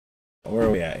Where are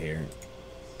we at here?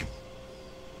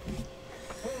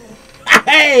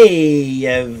 Hey,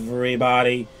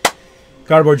 everybody.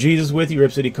 Cardboard Jesus with you,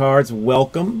 Rip City Cards.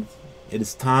 Welcome. It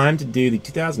is time to do the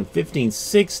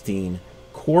 2015-16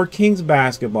 Court Kings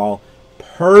Basketball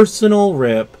personal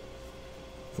rip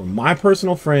for my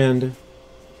personal friend.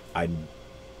 I'm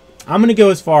going to go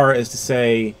as far as to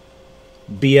say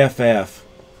BFF,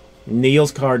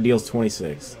 Neil's Card Deals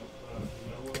 26.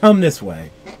 Come this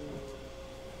way.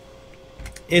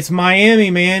 It's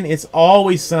Miami, man. It's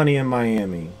always sunny in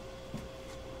Miami.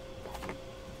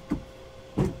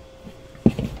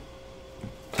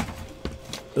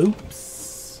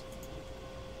 Oops.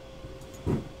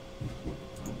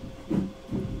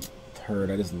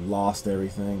 Turd, I just lost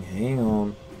everything. Hang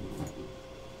on.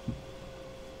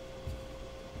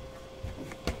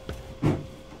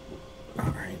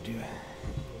 Alright, do it.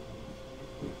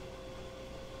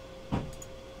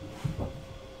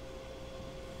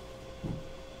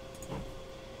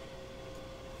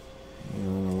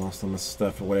 Some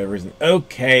stuff for whatever reason.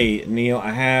 Okay, Neil,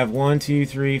 I have 1, 2,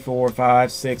 3, 4,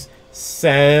 5, 6,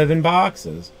 7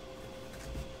 boxes.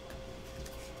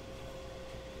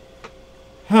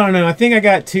 I don't know. I think I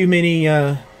got too many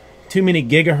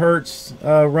gigahertz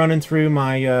running through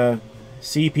my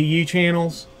CPU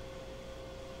channels.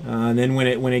 And then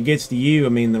when it gets to you, I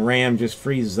mean, the RAM just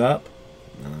freezes up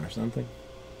or something.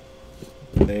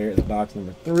 There's box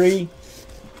number 3.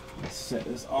 Let's set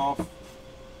this off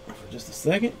for just a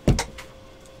second.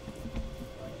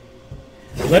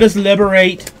 Let us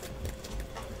liberate.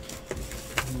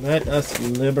 Let us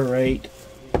liberate.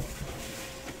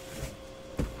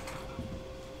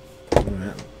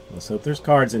 Alright. Let's hope there's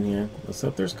cards in here. Let's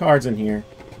hope there's cards in here.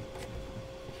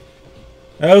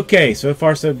 Okay, so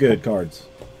far so good, cards.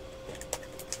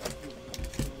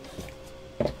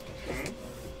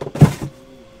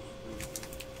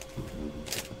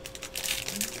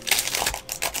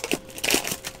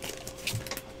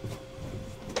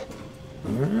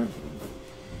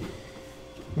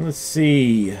 Let's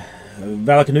see.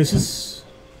 Valanciunas.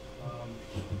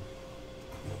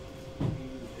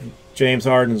 James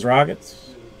Harden's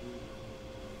Rockets.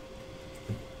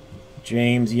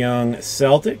 James Young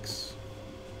Celtics.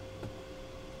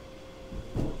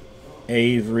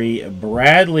 Avery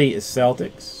Bradley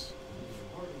Celtics.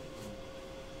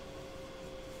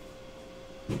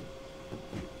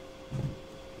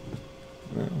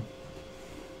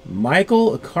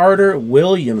 Michael Carter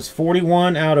Williams,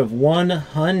 41 out of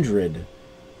 100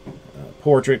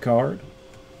 portrait card.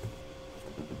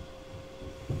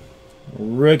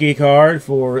 Rookie card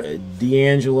for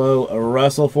D'Angelo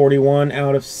Russell, 41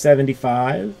 out of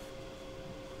 75.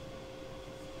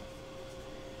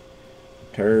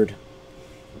 Turd.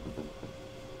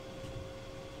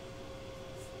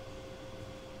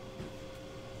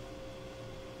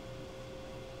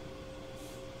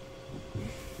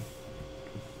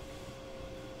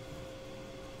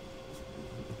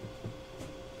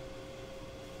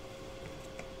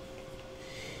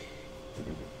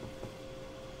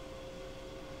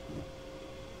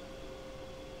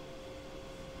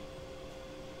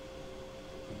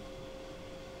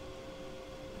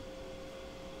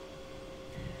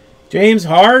 James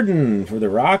Harden for the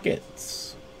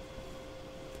Rockets.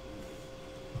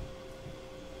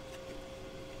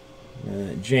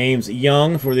 James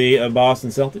Young for the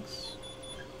Boston Celtics.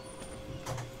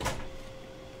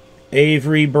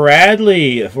 Avery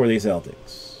Bradley for the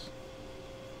Celtics.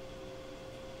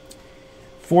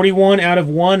 41 out of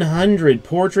 100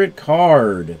 portrait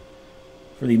card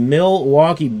for the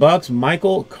Milwaukee Bucks,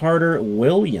 Michael Carter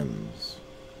Williams.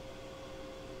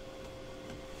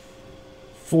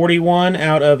 41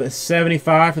 out of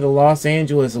 75 for the Los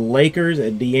Angeles Lakers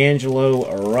at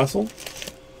D'Angelo Russell.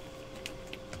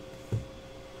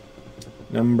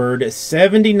 Numbered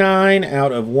 79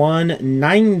 out of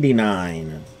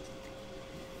 199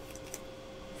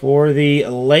 for the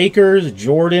Lakers,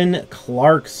 Jordan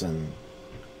Clarkson.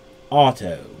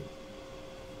 Auto.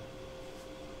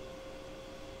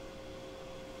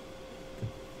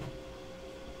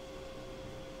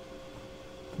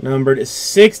 Numbered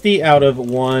 60 out of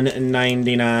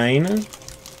 199.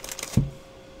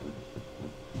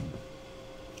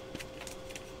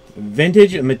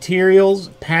 Vintage Materials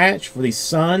patch for the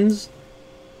Suns,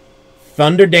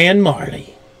 Thunder Dan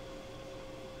Marley.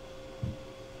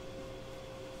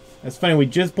 That's funny, we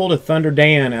just pulled a Thunder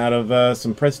Dan out of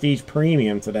some Prestige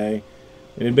Premium today.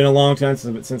 It had been a long time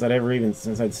since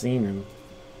I'd seen him.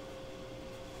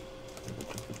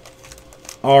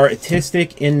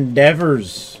 Artistic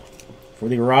Endeavors for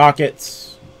the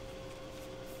Rockets,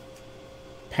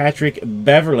 Patrick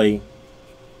Beverly.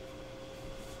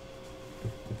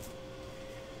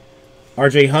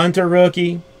 R.J. Hunter,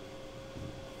 rookie.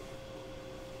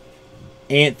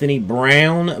 Anthony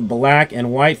Brown, black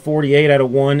and white, 48 out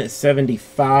of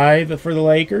 175 for the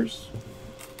Lakers.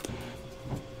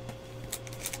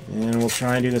 And we'll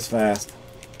try and do this fast.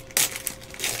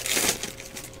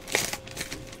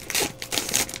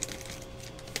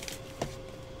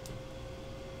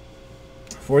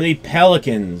 For the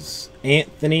Pelicans,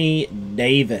 Anthony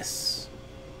Davis.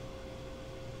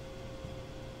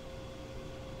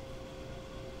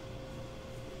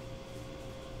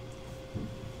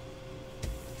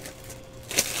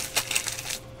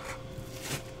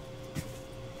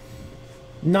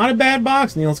 Not a bad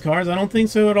box, Neil's Cards. I don't think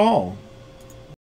so at all.